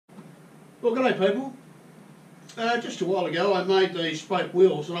Well, g'day people. Just a while ago I made these spoke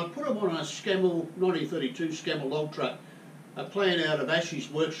wheels and I put them on a Scammell 1932 Scammell Log Truck, a plan out of Ash's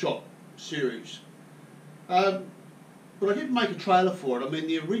Workshop series. But I didn't make a trailer for it. I mean,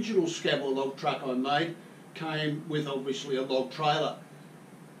 the original Scammell Log Truck I made came with obviously a log trailer.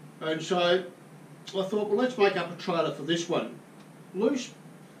 And so I thought, well, let's make up a trailer for this one. Loose.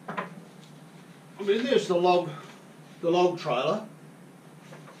 I mean, there's the log trailer.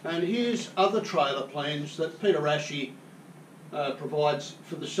 And here's other trailer plans that Peter Ashe provides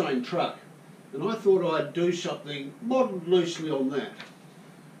for the same truck. And I thought I'd do something modelled loosely on that.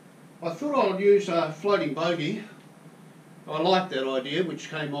 I thought I'd use a floating bogey. I like that idea,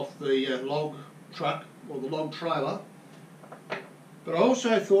 which came off the log truck, or the log trailer. But I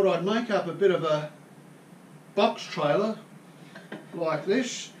also thought I'd make up a bit of a box trailer, like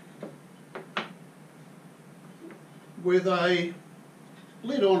this, with a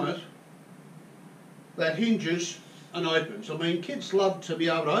lid on it that hinges and opens. I mean, kids love to be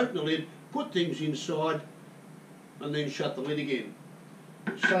able to open the lid, put things inside and then shut the lid again.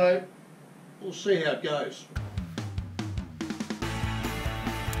 So we'll see how it goes.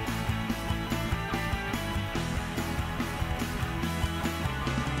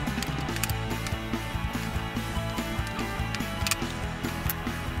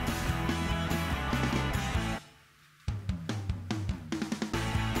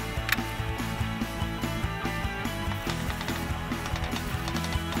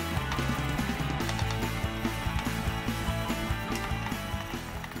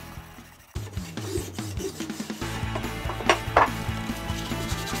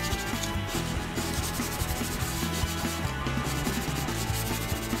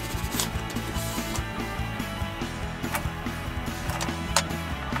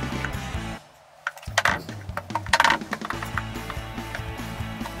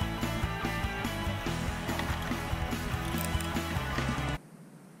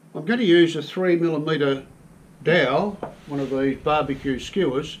 I'm going to use a 3mm dowel, one of these barbecue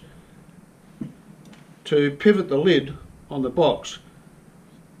skewers, to pivot the lid on the box,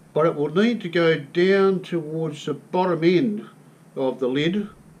 but it will need to go down towards the bottom end of the lid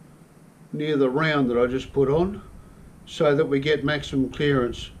near the round that I just put on, so that we get maximum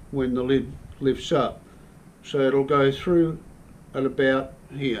clearance when the lid lifts up. So it'll go through at about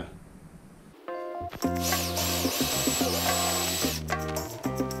here.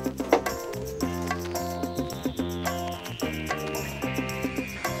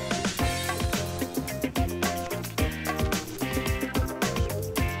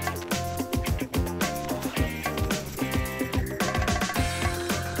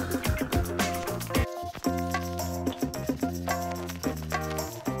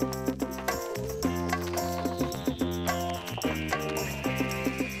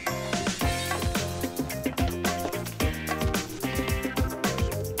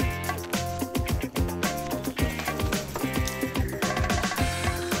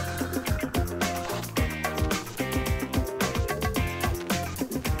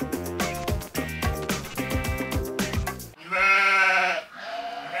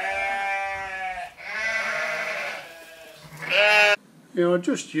 Now I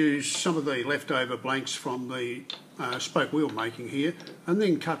just used some of the leftover blanks from the spoke wheel making here, and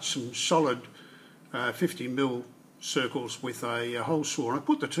then cut some solid 50mm circles with a hole saw. I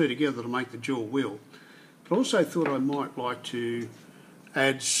put the two together to make the dual wheel. But I also thought I might like to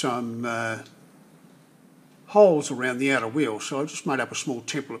add some holes around the outer wheel, so I just made up a small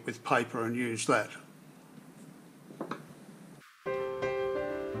template with paper and used that.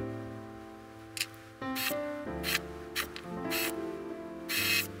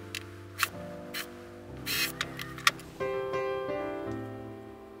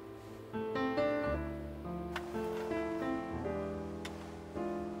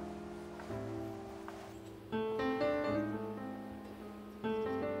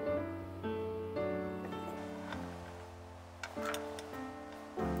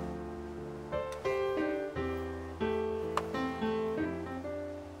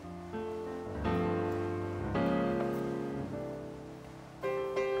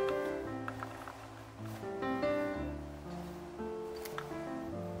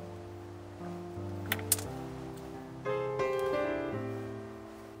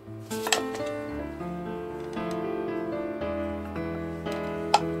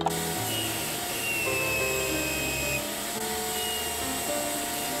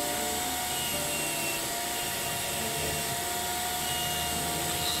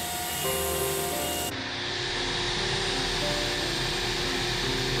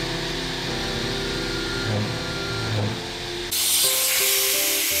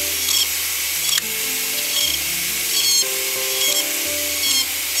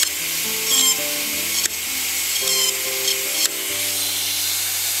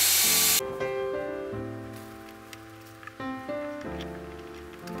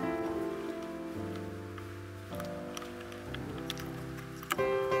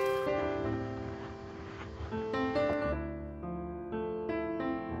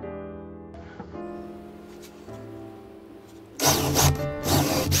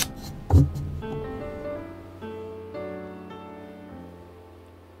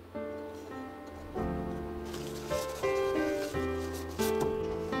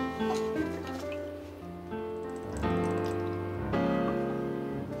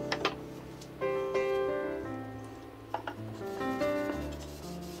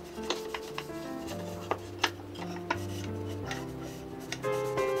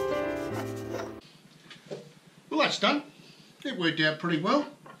 that's done. It worked out pretty well.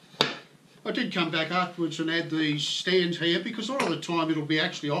 I did come back afterwards and add these stands here because a lot of the time it'll be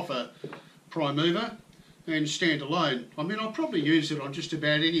actually off a prime mover and stand alone. I mean, I'll probably use it on just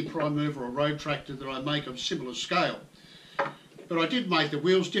about any prime mover or road tractor that I make of similar scale. But I did make the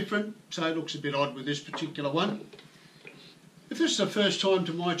wheels different, so it looks a bit odd with this particular one. If this is the first time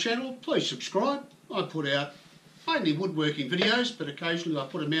to my channel, please subscribe. I put out mainly woodworking videos, but occasionally I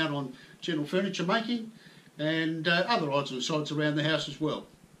put them out on general furniture making and other odds and sods around the house as well.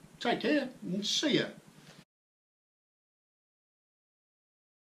 Take care and see ya.